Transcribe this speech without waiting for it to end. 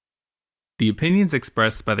The opinions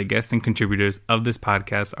expressed by the guests and contributors of this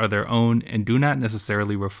podcast are their own and do not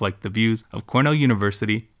necessarily reflect the views of Cornell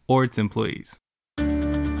University or its employees.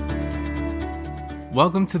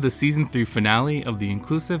 Welcome to the Season 3 finale of the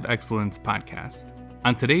Inclusive Excellence Podcast.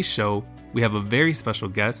 On today's show, we have a very special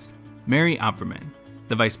guest, Mary Opperman,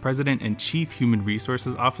 the Vice President and Chief Human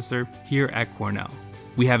Resources Officer here at Cornell.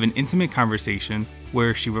 We have an intimate conversation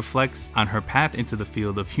where she reflects on her path into the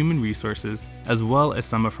field of human resources, as well as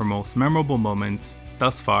some of her most memorable moments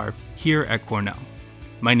thus far here at Cornell.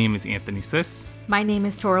 My name is Anthony Sis. My name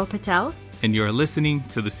is Toral Patel. And you're listening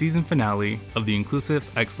to the season finale of the Inclusive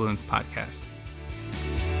Excellence Podcast.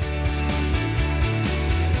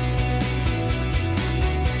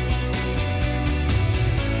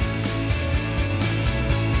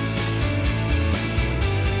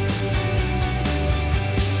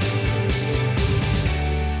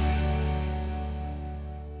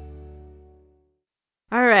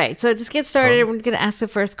 All right, so just get started. We're going to ask the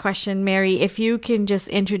first question. Mary, if you can just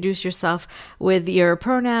introduce yourself with your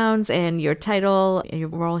pronouns and your title and your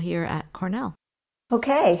role here at Cornell.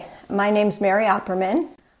 Okay, my name's Mary Opperman.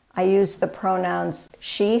 I use the pronouns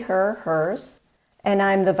she, her, hers, and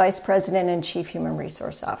I'm the Vice President and Chief Human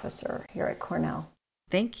Resource Officer here at Cornell.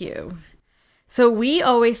 Thank you. So we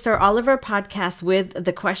always start all of our podcasts with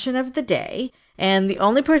the question of the day. And the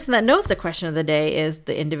only person that knows the question of the day is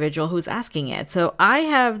the individual who's asking it. So I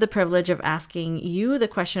have the privilege of asking you the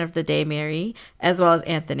question of the day, Mary, as well as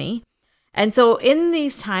Anthony. And so in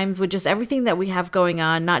these times with just everything that we have going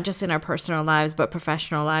on, not just in our personal lives, but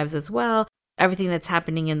professional lives as well, everything that's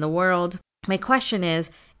happening in the world, my question is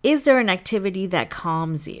there an activity that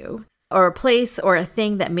calms you, or a place or a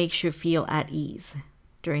thing that makes you feel at ease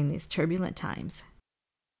during these turbulent times?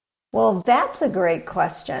 Well, that's a great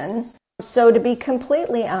question. So to be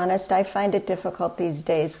completely honest, I find it difficult these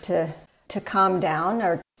days to calm down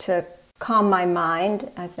or to calm my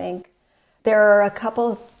mind, I think. There are a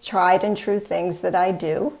couple of tried and true things that I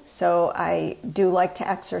do. So I do like to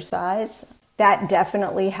exercise. That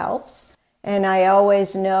definitely helps. And I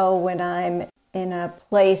always know when I'm in a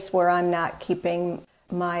place where I'm not keeping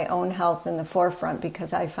my own health in the forefront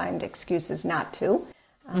because I find excuses not to.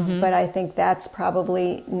 But I think that's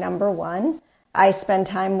probably number one. I spend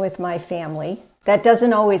time with my family. That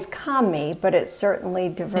doesn't always calm me, but it certainly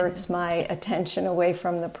diverts my attention away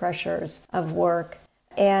from the pressures of work.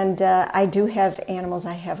 And I do have animals.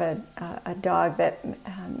 I have a dog that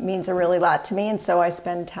means a really lot to me, and so I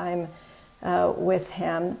spend time with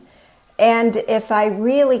him. And if I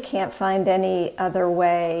really can't find any other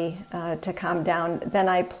way to calm down, then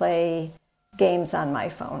I play games on my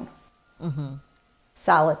phone.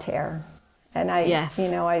 Solitaire. And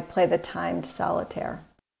I play the timed solitaire.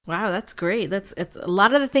 Wow, that's great. It's a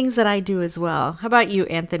lot of the things that I do as well. How about you,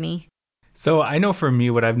 Anthony? So I know for me,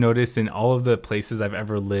 what I've noticed in all of the places I've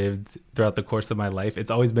ever lived throughout the course of my life,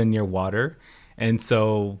 it's always been near water. And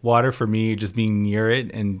so water for me, just being near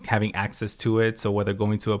it and having access to it. So whether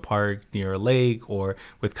going to a park near a lake or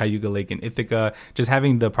with Cayuga Lake in Ithaca, just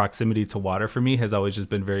having the proximity to water for me has always just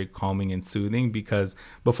been very calming and soothing, because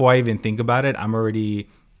before I even think about it, I'm already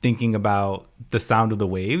thinking about the sound of the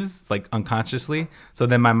waves, like unconsciously. So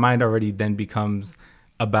then my mind already then becomes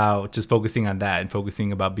about just focusing on that and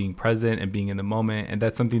focusing about being present and being in the moment. And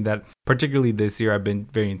that's something that particularly this year I've been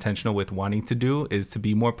very intentional with wanting to do, is to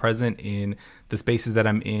be more present in the spaces that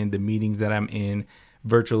I'm in, the meetings that I'm in,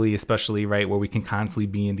 virtually especially, right, where we can constantly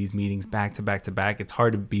be in these meetings back to back to back. It's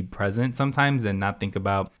hard to be present sometimes and not think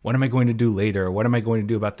about what am I going to do later? Or what am I going to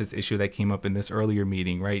do about this issue that came up in this earlier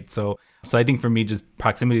meeting, right? So I think for me, just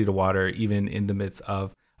proximity to water, even in the midst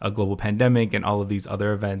of a global pandemic and all of these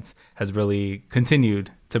other events, has really continued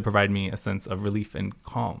to provide me a sense of relief and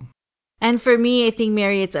calm. And for me, I think,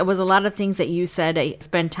 Mary, it was a lot of things that you said. I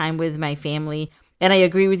spend time with my family. And I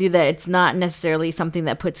agree with you that it's not necessarily something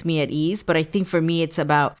that puts me at ease, but I think for me, it's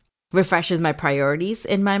about refreshes my priorities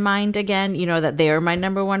in my mind again, that they are my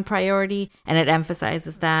number one priority, and it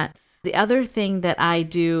emphasizes that. The other thing that I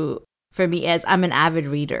do for me is I'm an avid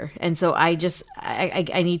reader. And so I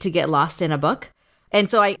need to get lost in a book. And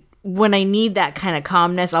so when I need that kind of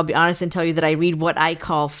calmness, I'll be honest and tell you that I read what I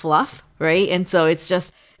call fluff, right? And so it's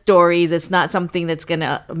just stories. It's not something that's going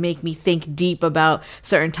to make me think deep about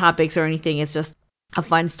certain topics or anything. It's just a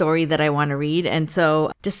fun story that I want to read. And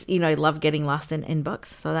so just, I love getting lost in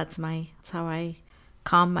books. So that's how I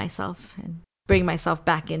calm myself and bring myself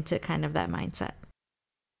back into kind of that mindset.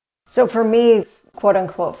 So for me, quote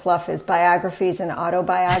unquote, fluff is biographies and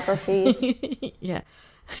autobiographies. Yeah.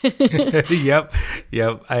 Yep.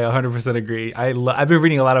 I 100% agree. I've been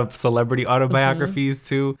reading a lot of celebrity autobiographies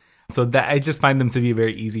too. So that I just find them to be a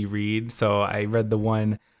very easy read. So I read the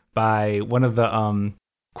one by one of the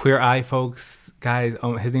Queer Eye folks guys.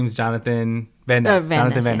 His name's Jonathan Van Ness.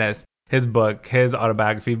 Jonathan Van Ness. His book, his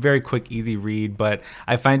autobiography, very quick, easy read. But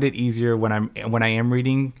I find it easier when I am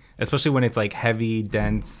reading, especially when it's like heavy,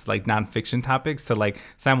 dense, like nonfiction topics, to like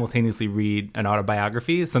simultaneously read an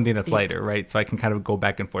autobiography, something that's lighter, right? So I can kind of go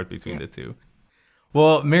back and forth between the two.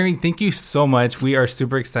 Well, Mary, thank you so much. We are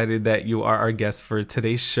super excited that you are our guest for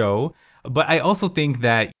today's show. But I also think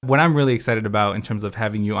that what I'm really excited about in terms of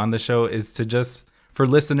having you on the show is to just, for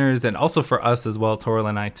listeners and also for us as well, Toril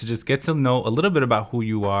and I, to just get to know a little bit about who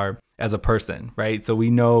you are as a person, right? So we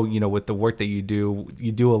know, with the work that you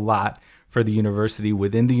do a lot for the university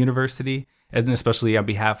within the university, and especially on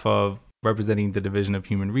behalf of representing the Division of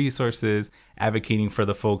Human Resources, advocating for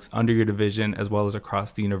the folks under your division, as well as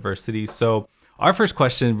across the university. So our first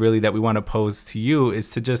question really that we want to pose to you is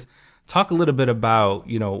to just talk a little bit about,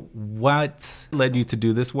 what led you to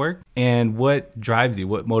do this work and what drives you,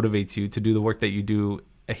 what motivates you to do the work that you do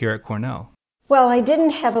here at Cornell. Well, I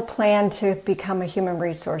didn't have a plan to become a human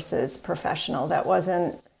resources professional.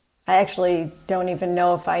 I actually don't even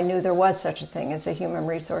know if I knew there was such a thing as a human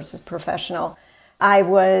resources professional. I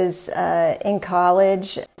was in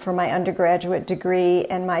college for my undergraduate degree,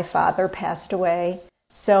 and my father passed away.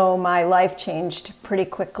 So my life changed pretty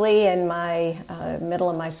quickly in my middle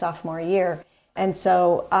of my sophomore year. And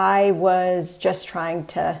so I was just trying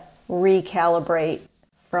to recalibrate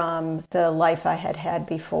from the life I had had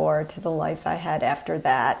before to the life I had after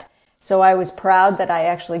that. So I was proud that I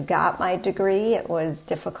actually got my degree. It was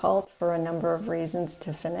difficult for a number of reasons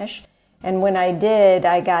to finish. And when I did,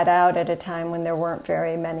 I got out at a time when there weren't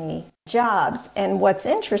very many jobs. And what's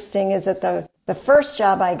interesting is that the first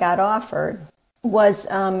job I got offered was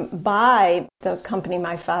by the company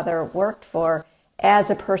my father worked for as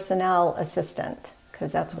a personnel assistant,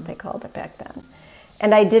 because that's what they called it back then.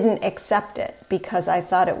 And I didn't accept it because I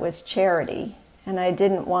thought it was charity, and I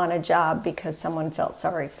didn't want a job because someone felt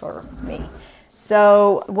sorry for me.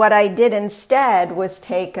 So what I did instead was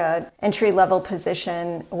take an entry-level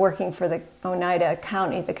position working for the Oneida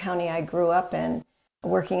County, the county I grew up in,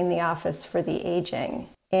 working in the Office for the Aging.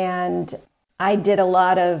 And I did a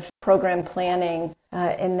lot of program planning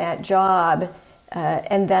in that job.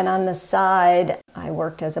 And then on the side, I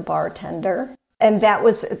worked as a bartender. And that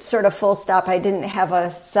was sort of full stop. I didn't have a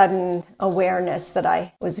sudden awareness that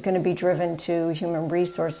I was going to be driven to human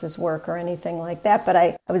resources work or anything like that. But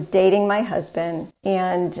I was dating my husband,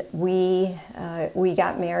 and we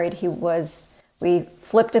got married. We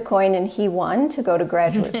flipped a coin, and he won to go to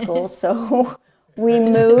graduate school. So we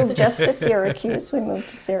moved just to Syracuse. We moved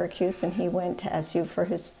to Syracuse, and he went to SU for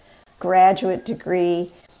his graduate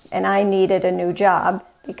degree. And I needed a new job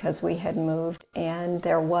because we had moved, and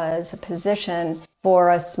there was a position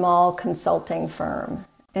for a small consulting firm.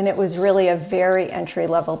 And it was really a very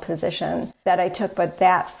entry-level position that I took, but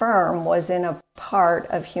that firm was in a part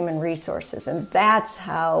of human resources. And that's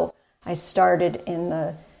how I started in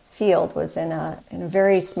the field, was in a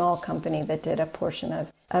very small company that did a portion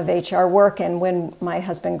of HR work. And when my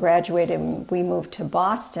husband graduated, we moved to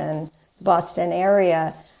Boston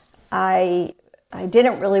area, I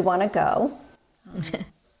didn't really want to go.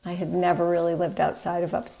 I had never really lived outside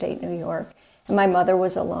of upstate New York. And my mother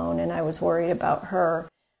was alone, and I was worried about her.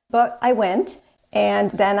 But I went,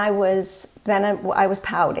 and then I was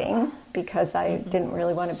pouting because I didn't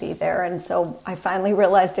really want to be there. And so I finally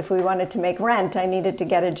realized if we wanted to make rent, I needed to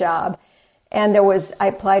get a job. And I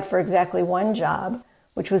applied for exactly one job,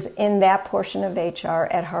 which was in that portion of HR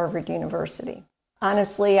at Harvard University.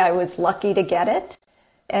 Honestly, I was lucky to get it.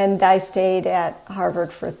 And I stayed at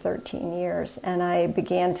Harvard for 13 years, and I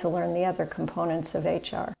began to learn the other components of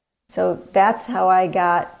HR. So that's how I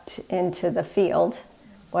got into the field.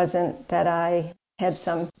 Wasn't that I had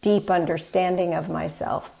some deep understanding of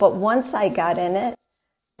myself. But once I got in it,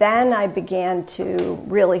 then I began to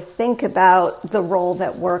really think about the role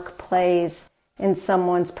that work plays in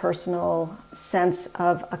someone's personal sense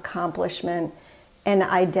of accomplishment and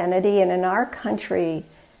identity. And in our country,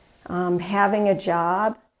 having a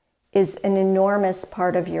job is an enormous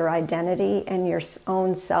part of your identity and your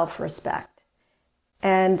own self-respect.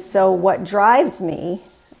 And so what drives me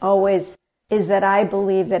always is that I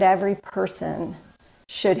believe that every person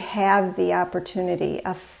should have the opportunity,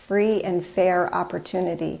 a free and fair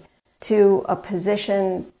opportunity, to a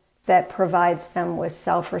position that provides them with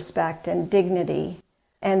self-respect and dignity,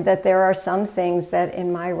 and that there are some things that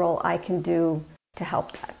in my role I can do to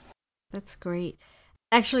help that. That's great.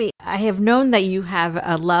 Actually, I have known that you have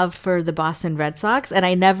a love for the Boston Red Sox, and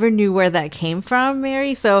I never knew where that came from,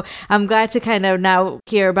 Mary. So I'm glad to kind of now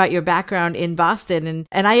hear about your background in Boston.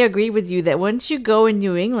 And I agree with you that once you go in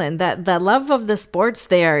New England, that the love of the sports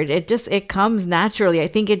there, it comes naturally. I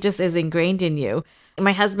think it just is ingrained in you.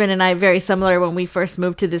 My husband and I, very similar, when we first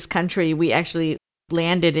moved to this country, we actually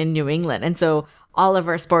landed in New England. And so all of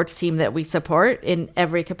our sports team that we support in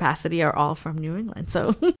every capacity are all from New England.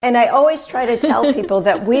 So, and I always try to tell people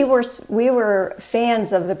that we were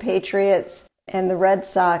fans of the Patriots and the Red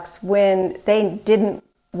Sox when they didn't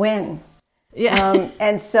win. Yeah.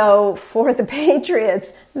 And so for the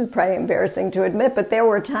Patriots, this is probably embarrassing to admit, but there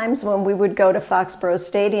were times when we would go to Foxborough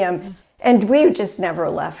Stadium and we just never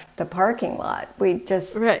left the parking lot. We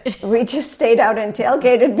just stayed out and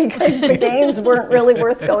tailgated because the games weren't really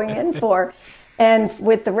worth going in for. And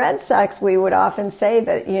with the Red Sox, we would often say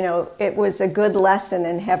that, it was a good lesson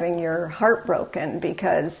in having your heart broken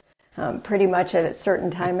because pretty much at a certain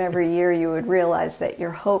time every year you would realize that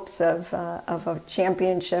your hopes of a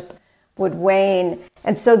championship would wane.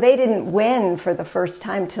 And so they didn't win for the first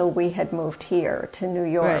time till we had moved here to New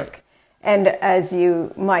York. Right. And as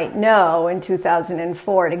you might know, in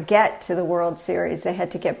 2004, to get to the World Series, they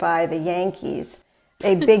had to get by the Yankees,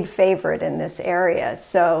 a big favorite in this area.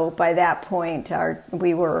 So by that point,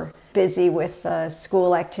 we were busy with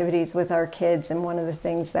school activities with our kids. And one of the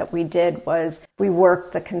things that we did was we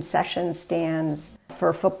worked the concession stands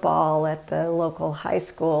for football at the local high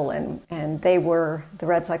school. And the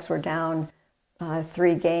Red Sox were down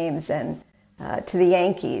 3 games to the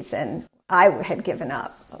Yankees. And I had given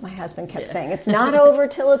up, but my husband kept saying, it's not over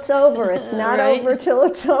till it's over. It's not over till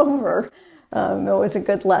it's over. It was a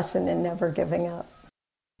good lesson in never giving up.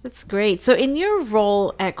 That's great. So in your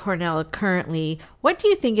role at Cornell currently, what do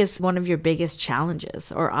you think is one of your biggest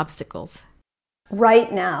challenges or obstacles?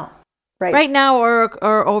 Right now. Right now or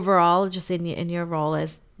overall, just in your role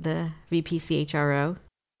as the VP CHRO?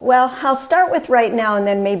 Well, I'll start with right now, and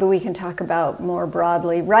then maybe we can talk about more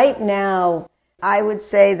broadly. Right now, I would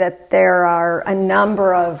say that there are a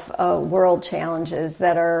number of world challenges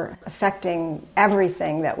that are affecting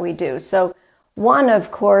everything that we do. So one, of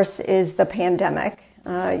course, is the pandemic.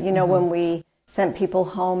 When we sent people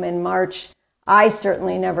home in March, I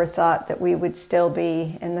certainly never thought that we would still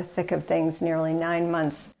be in the thick of things nearly 9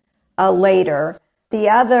 months later. The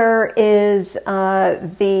other is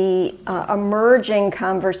the emerging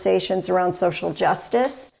conversations around social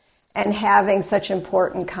justice and having such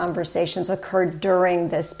important conversations occur during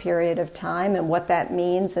this period of time and what that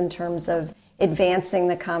means in terms of advancing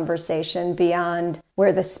the conversation beyond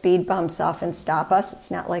where the speed bumps often stop us.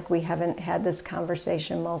 It's not like we haven't had this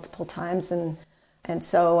conversation multiple times. And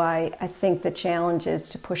so I think the challenge is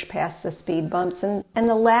to push past the speed bumps. And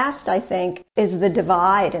the last, I think, is the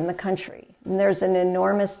divide in the country. And there's an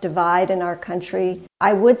enormous divide in our country.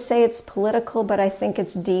 I would say it's political, but I think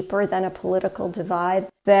it's deeper than a political divide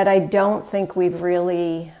that I don't think we've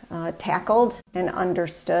really tackled and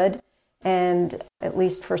understood. And at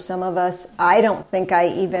least for some of us, I don't think I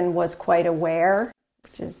even was quite aware,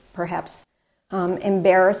 which is perhaps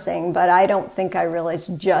embarrassing, but I don't think I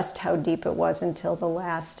realized just how deep it was until the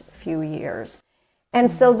last few years.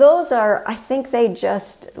 And so those are, I think they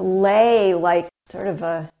just lay like sort of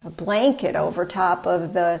a blanket over top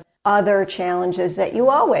of the other challenges that you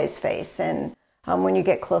always face. And when you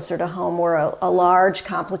get closer to home, we're a large,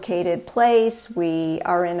 complicated place. We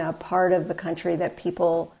are in a part of the country that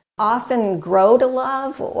people often grow to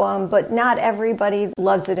love, but not everybody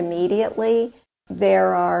loves it immediately.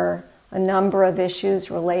 There are a number of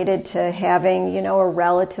issues related to having, a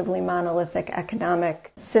relatively monolithic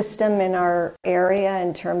economic system in our area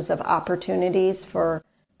in terms of opportunities for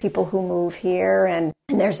people who move here. And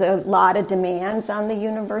there's a lot of demands on the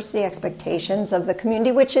university, expectations of the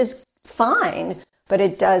community, which is fine, but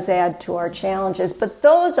it does add to our challenges. But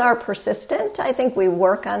those are persistent. I think we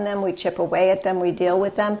work on them, we chip away at them, we deal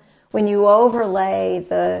with them. When you overlay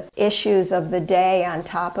the issues of the day on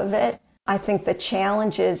top of it, I think the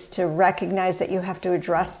challenge is to recognize that you have to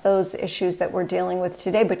address those issues that we're dealing with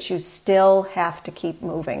today, but you still have to keep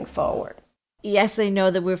moving forward. Yes, I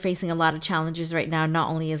know that we're facing a lot of challenges right now, not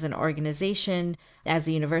only as an organization, as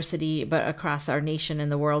a university, but across our nation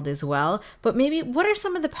and the world as well. But maybe what are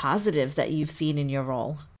some of the positives that you've seen in your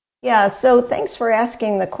role? Yeah, so thanks for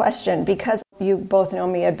asking the question, because you both know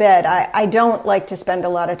me a bit. I don't like to spend a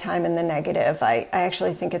lot of time in the negative. I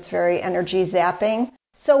actually think it's very energy zapping.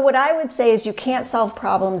 So what I would say is you can't solve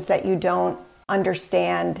problems that you don't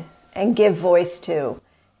understand and give voice to,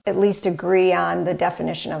 at least agree on the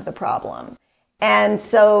definition of the problem. And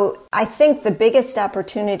so I think the biggest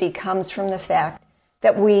opportunity comes from the fact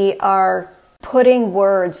that we are putting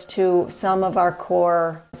words to some of our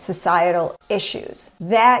core societal issues.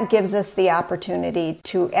 That gives us the opportunity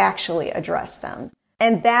to actually address them.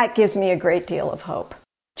 And that gives me a great deal of hope.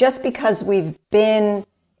 Just because we've been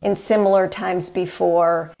in similar times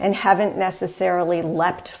before and haven't necessarily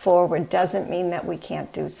leapt forward doesn't mean that we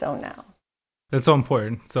can't do so now. That's so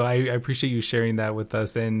important. So I appreciate you sharing that with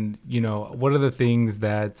us. And, what are the things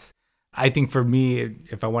that I think for me,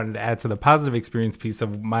 if I wanted to add to the positive experience piece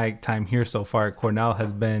of my time here so far at Cornell,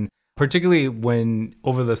 has been particularly when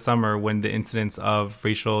over the summer, when the incidents of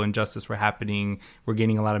racial injustice were happening, we're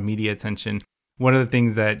gaining a lot of media attention. One of the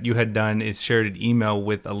things that you had done is shared an email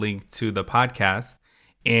with a link to the podcast.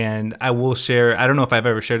 And I will share, I don't know if I've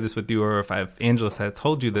ever shared this with you or if Angelus had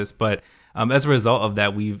told you this, but as a result of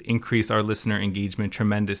that, we've increased our listener engagement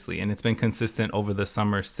tremendously. And it's been consistent over the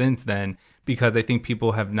summer since then, because I think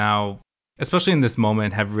people have now, especially in this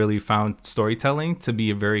moment, have really found storytelling to be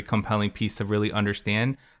a very compelling piece to really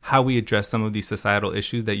understand how we address some of these societal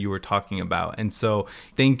issues that you were talking about. And so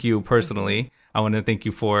thank you personally. I want to thank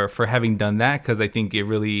you for having done that, because I think it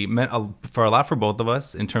really meant for a lot for both of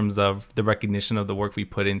us in terms of the recognition of the work we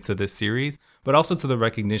put into this series, but also to the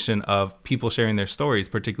recognition of people sharing their stories,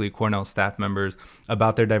 particularly Cornell staff members,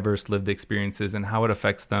 about their diverse lived experiences and how it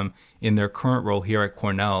affects them in their current role here at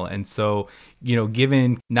Cornell. And so,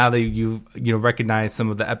 given now that you recognize some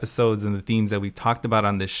of the episodes and the themes that we've talked about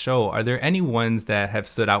on this show, are there any ones that have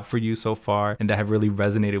stood out for you so far and that have really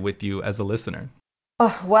resonated with you as a listener?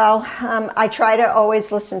 Oh, well, I try to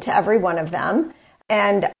always listen to every one of them.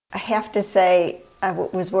 And I have to say, I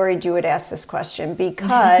was worried you would ask this question,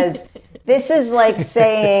 because this is like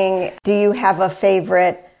saying, do you have a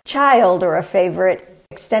favorite child or a favorite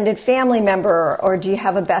extended family member, or do you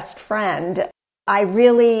have a best friend? I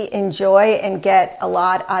really enjoy and get a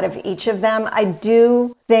lot out of each of them. I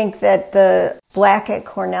do think that the Black at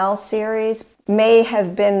Cornell series may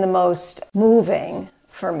have been the most moving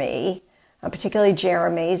for me. Particularly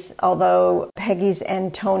Jeremy's, although Peggy's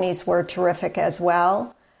and Tony's were terrific as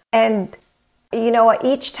well. And,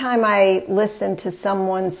 each time I listen to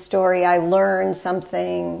someone's story, I learn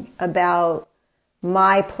something about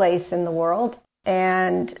my place in the world.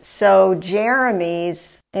 And so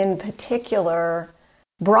Jeremy's, in particular,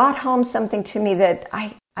 brought home something to me that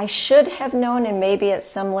I should have known, and maybe at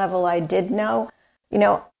some level I did know.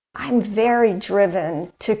 I'm very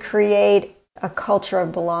driven to create a culture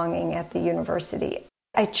of belonging at the university.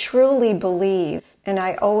 I truly believe, and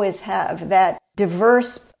I always have, that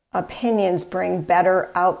diverse opinions bring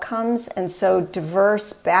better outcomes, and so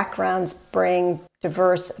diverse backgrounds bring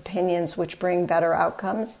diverse opinions, which bring better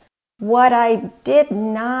outcomes. What I did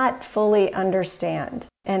not fully understand,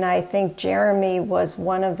 and I think Jeremy was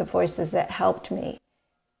one of the voices that helped me,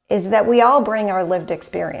 is that we all bring our lived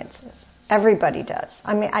experiences. Everybody does.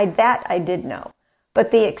 I did know.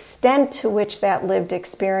 But the extent to which that lived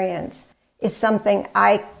experience is something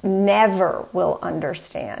I never will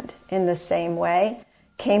understand in the same way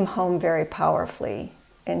came home very powerfully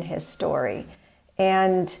in his story.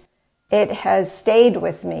 And it has stayed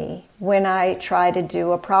with me when I try to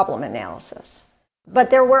do a problem analysis.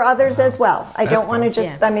 But there were others as well. I don't want to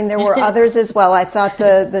just, there were others as well. I thought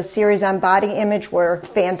the series on body image were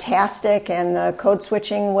fantastic, and the code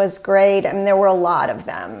switching was great. There were a lot of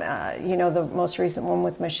them. The most recent one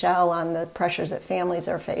with Michelle on the pressures that families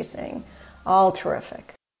are facing. All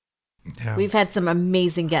terrific. Yeah. We've had some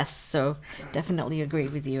amazing guests, so definitely agree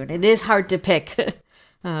with you. And it is hard to pick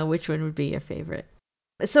which one would be your favorite.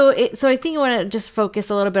 So I think I want to just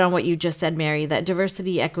focus a little bit on what you just said, Mary, that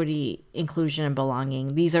diversity, equity, inclusion, and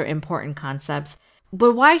belonging, these are important concepts.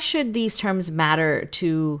 But why should these terms matter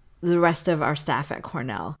to the rest of our staff at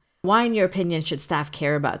Cornell? Why, in your opinion, should staff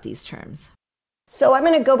care about these terms? So I'm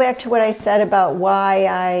going to go back to what I said about why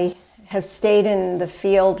I have stayed in the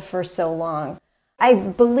field for so long. I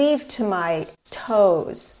believe to my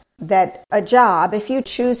toes that a job, if you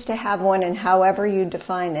choose to have one and however you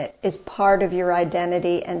define it, is part of your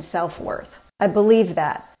identity and self-worth. I believe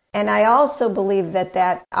that. And I also believe that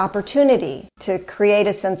that opportunity to create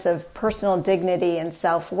a sense of personal dignity and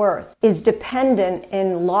self-worth is dependent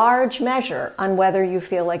in large measure on whether you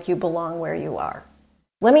feel like you belong where you are.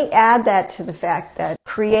 Let me add that to the fact that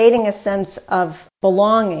creating a sense of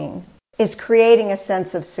belonging is creating a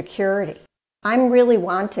sense of security. I'm really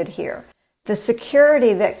wanted here. The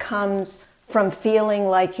security that comes from feeling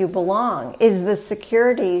like you belong is the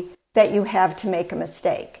security that you have to make a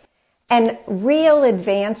mistake. And real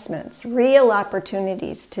advancements, real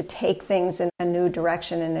opportunities to take things in a new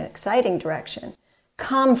direction, in an exciting direction,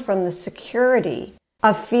 come from the security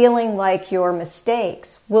of feeling like your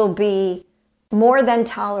mistakes will be more than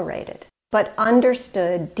tolerated. but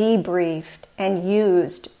understood, debriefed, and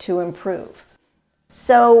used to improve.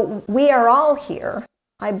 So we are all here.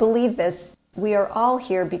 I believe this. We are all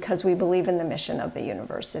here because we believe in the mission of the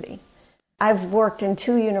university. I've worked in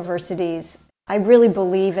 2 universities. I really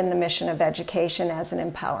believe in the mission of education as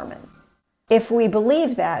an empowerment. If we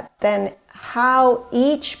believe that, then how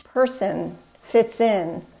each person fits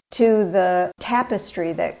in to the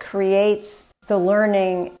tapestry that creates the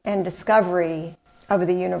learning and discovery of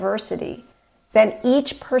the university, then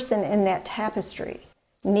each person in that tapestry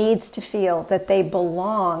needs to feel that they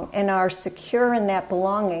belong and are secure in that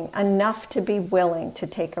belonging enough to be willing to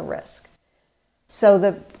take a risk. So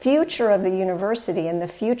the future of the university and the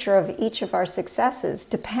future of each of our successes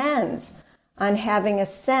depends on having a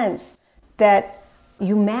sense that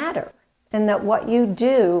you matter and that what you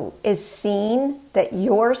do is seen, that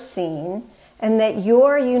you're seen, and that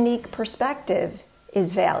your unique perspective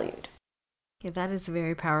is valued. Yeah, that is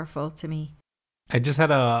very powerful to me. I just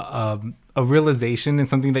had a realization and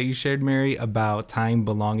something that you shared, Mary, about tying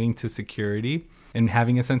belonging to security and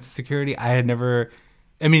having a sense of security. I had never,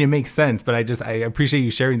 I mean, it makes sense, but I appreciate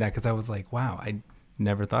you sharing that because I was like, wow, I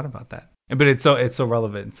never thought about that. But it's so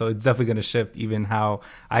relevant. So it's definitely going to shift even how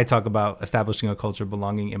I talk about establishing a culture of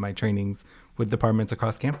belonging in my trainings with departments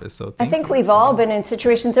across campus. So I think we've all been in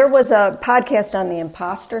situations. There was a podcast on the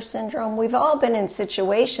imposter syndrome. We've all been in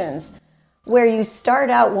situations where you start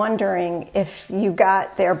out wondering if you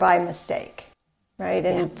got there by mistake, right?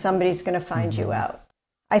 And somebody's going to find you out.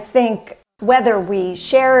 I think whether we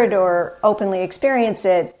share it or openly experience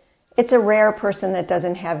it, it's a rare person that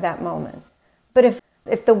doesn't have that moment. But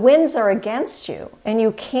if the winds are against you and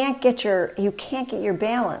you can't get your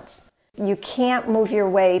balance, you can't move your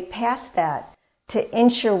way past that to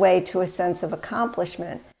inch your way to a sense of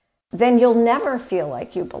accomplishment, then you'll never feel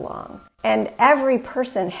like you belong. And every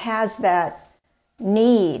person has that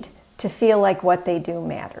need to feel like what they do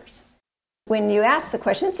matters. When you ask the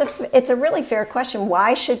question, it's a really fair question.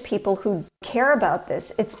 Why should people who care about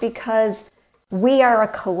this? It's because we are a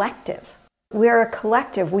collective. We are a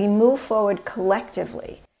collective. We move forward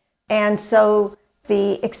collectively. And so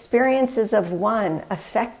the experiences of one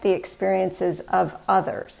affect the experiences of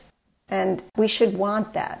others. And we should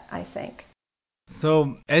want that, I think.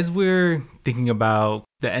 So as we're thinking about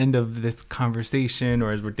the end of this conversation,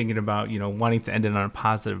 or as we're thinking about, wanting to end it on a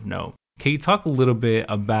positive note, can you talk a little bit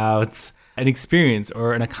about an experience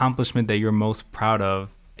or an accomplishment that you're most proud of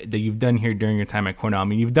that you've done here during your time at Cornell? I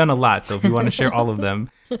mean, you've done a lot, so if you want to share all of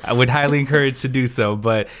them, I would highly encourage to do so.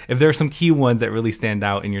 But if there are some key ones that really stand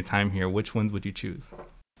out in your time here, which ones would you choose?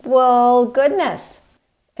 Well, goodness,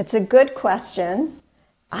 it's a good question.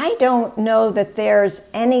 I don't know that there's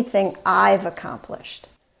anything I've accomplished.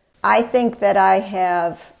 I think that I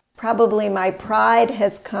have, probably my pride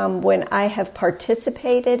has come when I have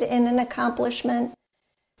participated in an accomplishment.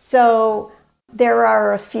 So there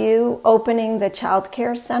are a few. Opening the Child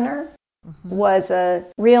Care Center was a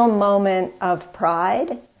real moment of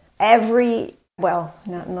pride.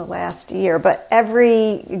 Not in the last year, but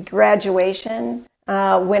every graduation,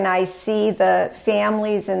 when I see the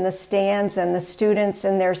families in the stands and the students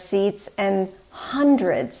in their seats and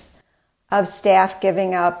hundreds of staff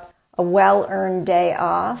giving up a well-earned day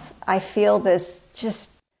off, I feel this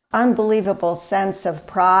just unbelievable sense of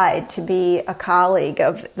pride to be a colleague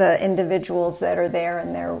of the individuals that are there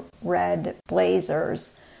in their red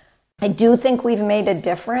blazers. I do think we've made a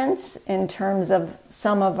difference in terms of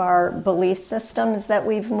some of our belief systems that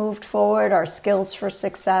we've moved forward, our skills for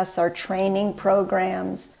success, our training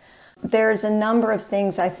programs. There's a number of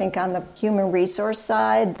things, I think, on the human resource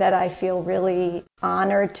side that I feel really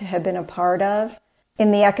honored to have been a part of.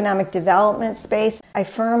 In the economic development space, I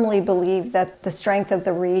firmly believe that the strength of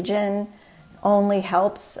the region only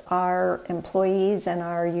helps our employees and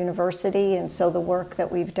our university, and so the work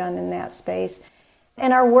that we've done in that space.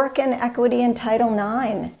 And our work in equity and Title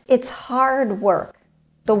IX, it's hard work.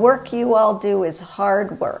 The work you all do is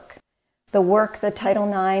hard work. The work the Title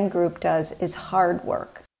IX group does is hard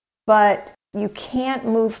work. But you can't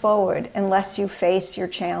move forward unless you face your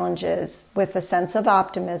challenges with a sense of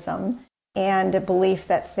optimism and a belief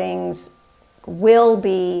that things will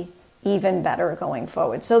be even better going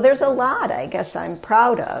forward. So there's a lot, I guess, I'm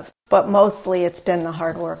proud of, but mostly it's been the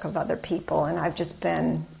hard work of other people, and I've just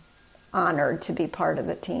been honored to be part of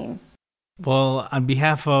the team. Well, on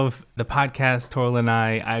behalf of the podcast, Toril and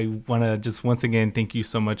I want to just once again thank you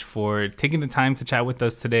so much for taking the time to chat with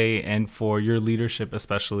us today and for your leadership,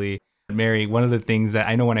 especially. Mary, one of the things that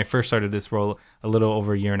I know when I first started this role a little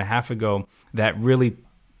over a year and a half ago that really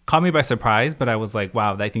caught me by surprise, but I was like,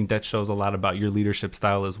 wow, I think that shows a lot about your leadership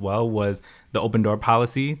style as well, was the open door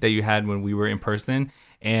policy that you had when we were in person.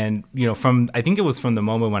 And, I think it was from the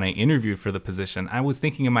moment when I interviewed for the position, I was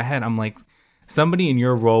thinking in my head, I'm like, somebody in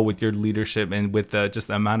your role with your leadership and with just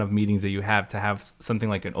the amount of meetings that you have to have something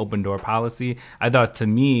like an open door policy, I thought to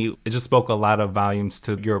me, it just spoke a lot of volumes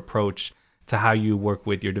to your approach to how you work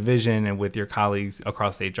with your division and with your colleagues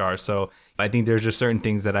across HR. So I think there's just certain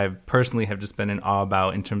things that I've personally have just been in awe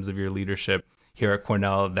about in terms of your leadership here at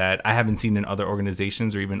Cornell that I haven't seen in other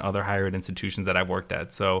organizations or even other higher ed institutions that I've worked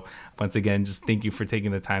at. So once again, just thank you for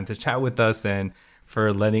taking the time to chat with us and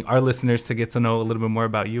for letting our listeners to get to know a little bit more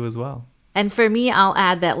about you as well. And for me, I'll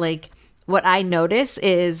add that what I notice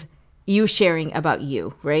is you sharing about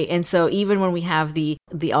you, right? And so even when we have the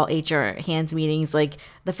all HR hands meetings,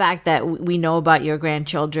 the fact that we know about your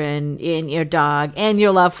grandchildren and your dog and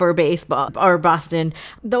your love for baseball or Boston,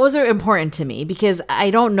 those are important to me because I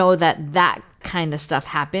don't know that kind of stuff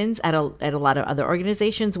happens at a lot of other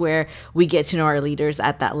organizations where we get to know our leaders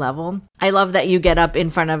at that level. I love that you get up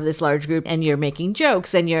in front of this large group and you're making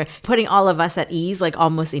jokes and you're putting all of us at ease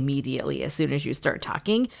almost immediately as soon as you start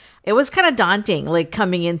talking. It was kind of daunting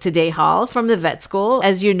coming into Day Hall from the vet school.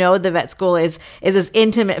 As you know, the vet school is this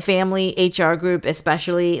intimate family HR group,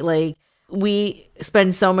 especially we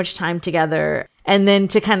spend so much time together. And then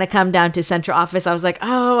to kind of come down to central office, I was like,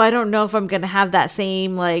 oh, I don't know if I'm going to have that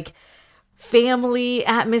same family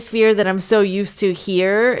atmosphere that I'm so used to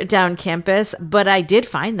here down campus, but I did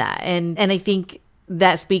find that. And I think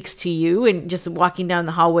that speaks to you, and just walking down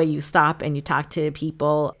the hallway, you stop and you talk to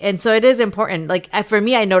people. And so it is important. For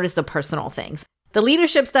me, I noticed the personal things. The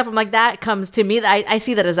leadership stuff, I'm like, that comes to me. I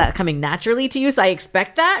see that as that coming naturally to you. So I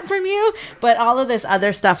expect that from you. But all of this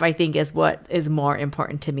other stuff, I think, is what is more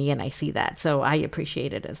important to me. And I see that. So I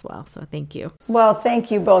appreciate it as well. So thank you. Well,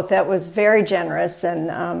 thank you both. That was very generous.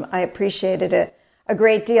 And I appreciated it a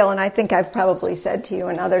great deal. And I think I've probably said to you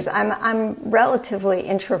and others, I'm relatively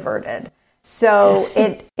introverted. So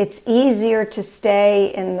it's easier to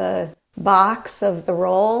stay in the box of the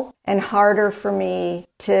role and harder for me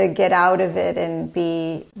to get out of it and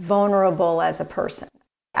be vulnerable as a person.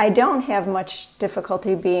 I don't have much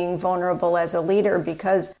difficulty being vulnerable as a leader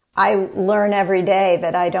because I learn every day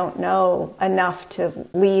that I don't know enough to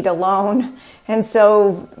lead alone. And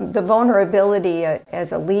so the vulnerability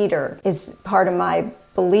as a leader is part of my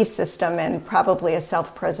belief system and probably a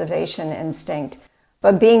self-preservation instinct.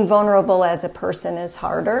 But being vulnerable as a person is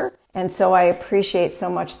harder. And so I appreciate so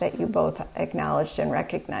much that you both acknowledged and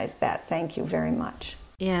recognized that. Thank you very much.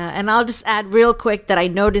 Yeah, and I'll just add real quick that I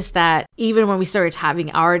noticed that even when we started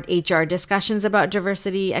having our HR discussions about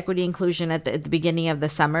diversity, equity, inclusion at the beginning of the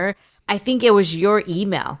summer, I think it was your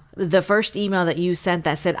email, the first email that you sent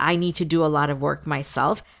that said, I need to do a lot of work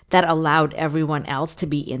myself, that allowed everyone else to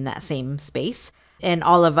be in that same space. And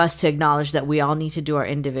all of us to acknowledge that we all need to do our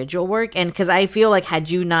individual work. And because I feel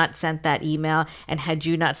had you not sent that email and had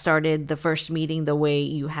you not started the first meeting the way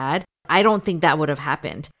you had, I don't think that would have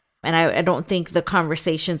happened. And I don't think the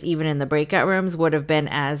conversations, even in the breakout rooms, would have been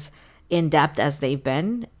as in-depth as they've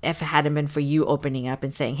been if it hadn't been for you opening up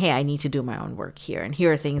and saying, hey, I need to do my own work here. And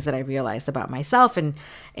here are things that I realized about myself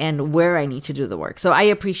and where I need to do the work. So I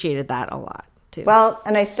appreciated that a lot. Too. Well,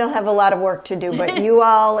 and I still have a lot of work to do, but you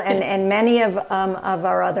all and many of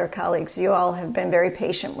our other colleagues, you all have been very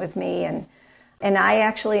patient with me, and I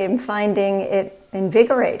actually am finding it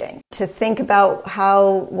invigorating to think about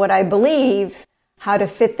what I believe, how to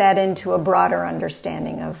fit that into a broader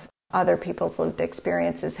understanding of other people's lived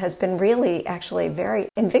experiences has been really actually very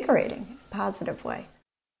invigorating, positive way.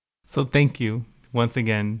 So thank you once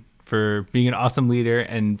again for being an awesome leader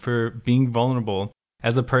and for being vulnerable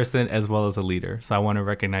as a person as well as a leader. So I want to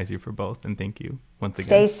recognize you for both and thank you once again.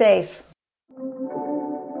 Stay safe.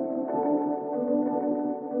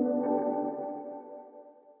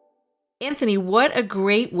 Anthony, what a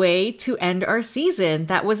great way to end our season.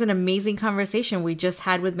 That was an amazing conversation we just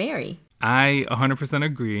had with Mary. I 100%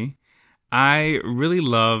 agree. I really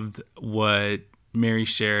loved what Mary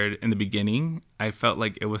shared in the beginning. I felt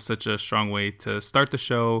like it was such a strong way to start the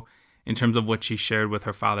show in terms of what she shared with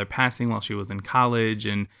her father passing while she was in college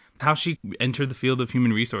and how she entered the field of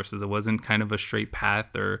human resources. It wasn't kind of a straight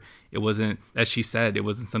path, or it wasn't, as she said, it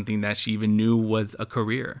wasn't something that she even knew was a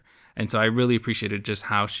career. And so I really appreciated just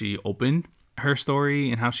how she opened her story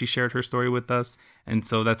and how she shared her story with us. And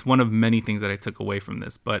so that's one of many things that I took away from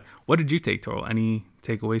this. But what did you take, Toral? Any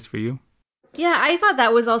takeaways for you? Yeah, I thought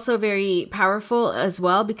that was also very powerful as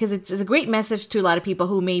well, because it's a great message to a lot of people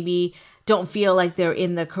who maybe don't feel like they're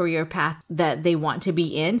in the career path that they want to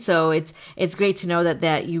be in. So it's great to know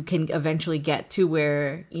that you can eventually get to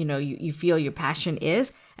where, you feel your passion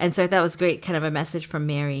is. And so I thought it was great, kind of a message from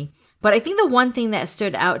Mary. But I think the one thing that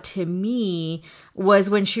stood out to me was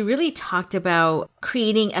when she really talked about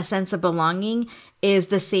creating a sense of belonging is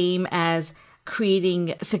the same as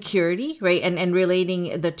creating security, right? And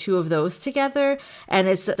relating the two of those together. And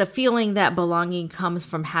it's the feeling that belonging comes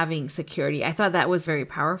from having security. I thought that was very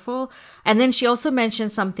powerful. And then she also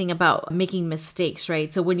mentioned something about making mistakes,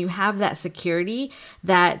 right? So when you have that security,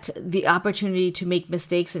 that the opportunity to make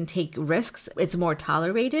mistakes and take risks, it's more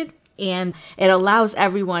tolerated. And it allows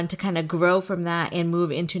everyone to kind of grow from that and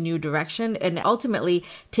move into new direction, and ultimately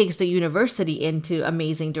takes the university into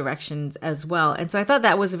amazing directions as well. And so I thought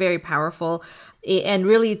that was very powerful. And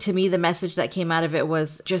really, to me, the message that came out of it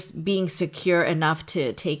was just being secure enough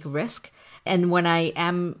to take risk. And when I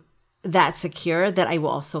am that secure, that I will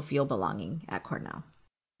also feel belonging at Cornell.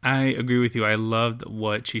 I agree with you. I loved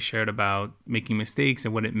what she shared about making mistakes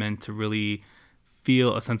and what it meant to really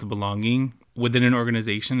feel a sense of belonging within an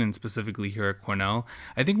organization, and specifically here at Cornell.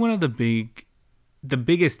 I think one of the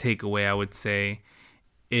biggest takeaway, I would say,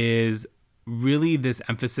 is really this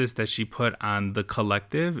emphasis that she put on the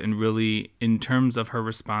collective, and really in terms of her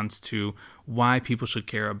response to why people should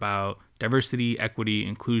care about diversity, equity,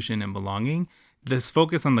 inclusion, and belonging. This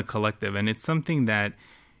focus on the collective, and it's something that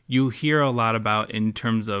you hear a lot about in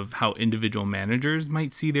terms of how individual managers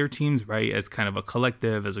might see their teams, right, as kind of a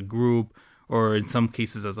collective, as a group, or in some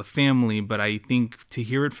cases as a family. But I think to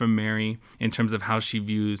hear it from Mary in terms of how she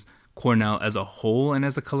views Cornell as a whole and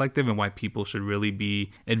as a collective, and why people should really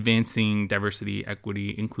be advancing diversity,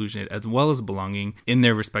 equity, inclusion, as well as belonging in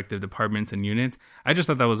their respective departments and units, I just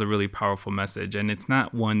thought that was a really powerful message. And it's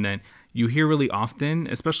not one that you hear really often,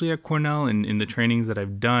 especially at Cornell and in the trainings that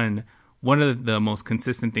I've done. One of the most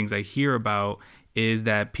consistent things I hear about is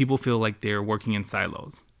that people feel like they're working in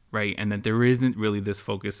silos, right? And that there isn't really this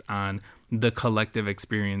focus on the collective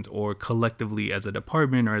experience, or collectively as a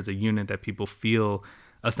department or as a unit, that people feel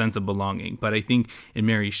a sense of belonging. But I think in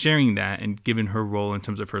Mary sharing that, and given her role in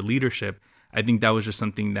terms of her leadership, I think that was just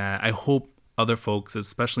something that I hope other folks,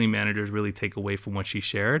 especially managers, really take away from what she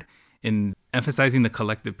shared, in emphasizing the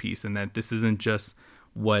collective piece, and that this isn't just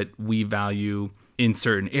what we value in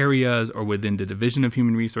certain areas or within the Division of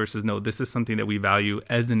Human Resources. No, this is something that we value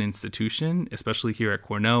as an institution, especially here at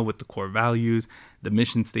Cornell, with the core values, the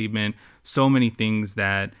mission statement, so many things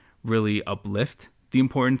that really uplift the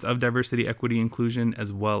importance of diversity, equity, inclusion,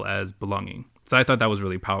 as well as belonging. So I thought that was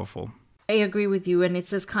really powerful. I agree with you. And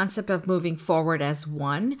it's this concept of moving forward as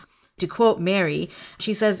one. To quote Mary,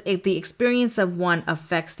 she says, the experience of one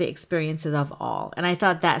affects the experiences of all. And I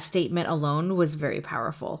thought that statement alone was very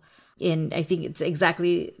powerful. And I think it's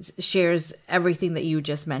exactly shares everything that you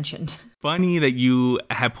just mentioned. Funny that you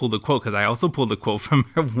had pulled a quote, because I also pulled a quote from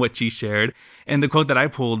her, what she shared. And the quote that I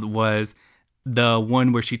pulled was the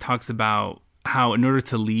one where she talks about how in order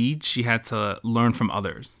to lead, she had to learn from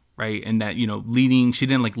others, right? And that, leading, she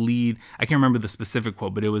didn't lead. I can't remember the specific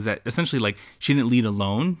quote, but it was that essentially she didn't lead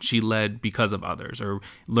alone. She led because of others, or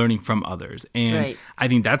learning from others. And right. I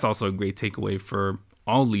think that's also a great takeaway for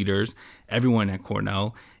all leaders, everyone at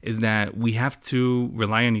Cornell, is that we have to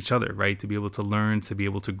rely on each other, right? To be able to learn, to be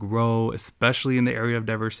able to grow, especially in the area of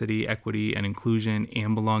diversity, equity, and inclusion,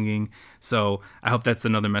 and belonging. So I hope that's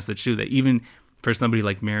another message too, that even for somebody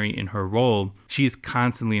like Mary in her role, she's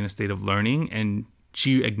constantly in a state of learning, and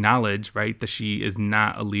she acknowledged, right, that she is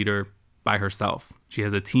not a leader by herself. She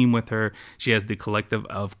has a team with her. She has the collective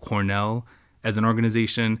of Cornell as an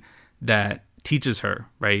organization that teaches her,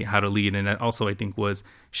 right, how to lead. And that also, I think, was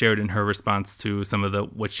shared in her response to some of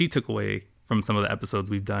what she took away from some of the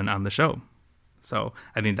episodes we've done on the show. So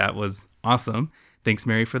I think that was awesome. Thanks,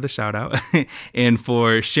 Mary, for the shout out and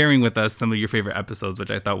for sharing with us some of your favorite episodes,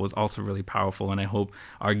 which I thought was also really powerful. And I hope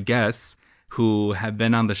our guests who have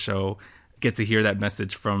been on the show get to hear that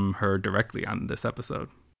message from her directly on this episode.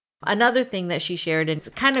 Another thing that she shared, and it's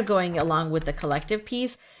kind of going along with the collective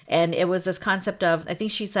piece, and it was this concept of, I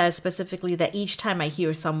think she says specifically that each time I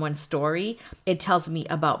hear someone's story, it tells me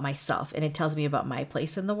about myself, and it tells me about my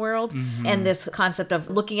place in the world. Mm-hmm. And this concept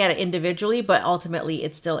of looking at it individually, but ultimately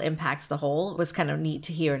it still impacts the whole, was kind of neat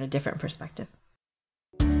to hear in a different perspective.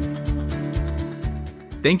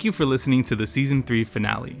 Thank you for listening to the Season 3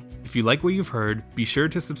 finale. If you like what you've heard, be sure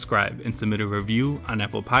to subscribe and submit a review on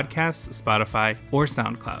Apple Podcasts, Spotify, or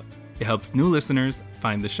SoundCloud. It helps new listeners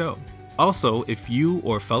find the show. Also, if you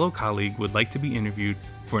or a fellow colleague would like to be interviewed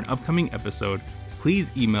for an upcoming episode,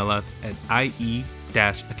 please email us at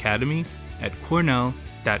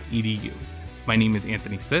ie-academy@cornell.edu. My name is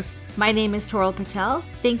Anthony Sis. My name is Toral Patel.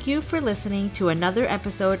 Thank you for listening to another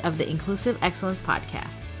episode of the Inclusive Excellence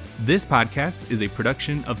Podcast. This podcast is a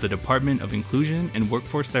production of the Department of Inclusion and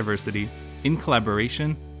Workforce Diversity in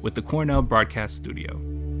collaboration with the Cornell Broadcast Studio.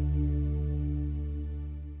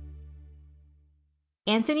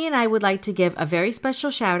 Anthony and I would like to give a very special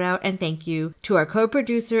shout out and thank you to our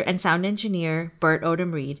co-producer and sound engineer, Bert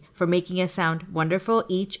Odom Reed, for making us sound wonderful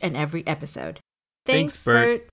each and every episode. Thanks, Bert.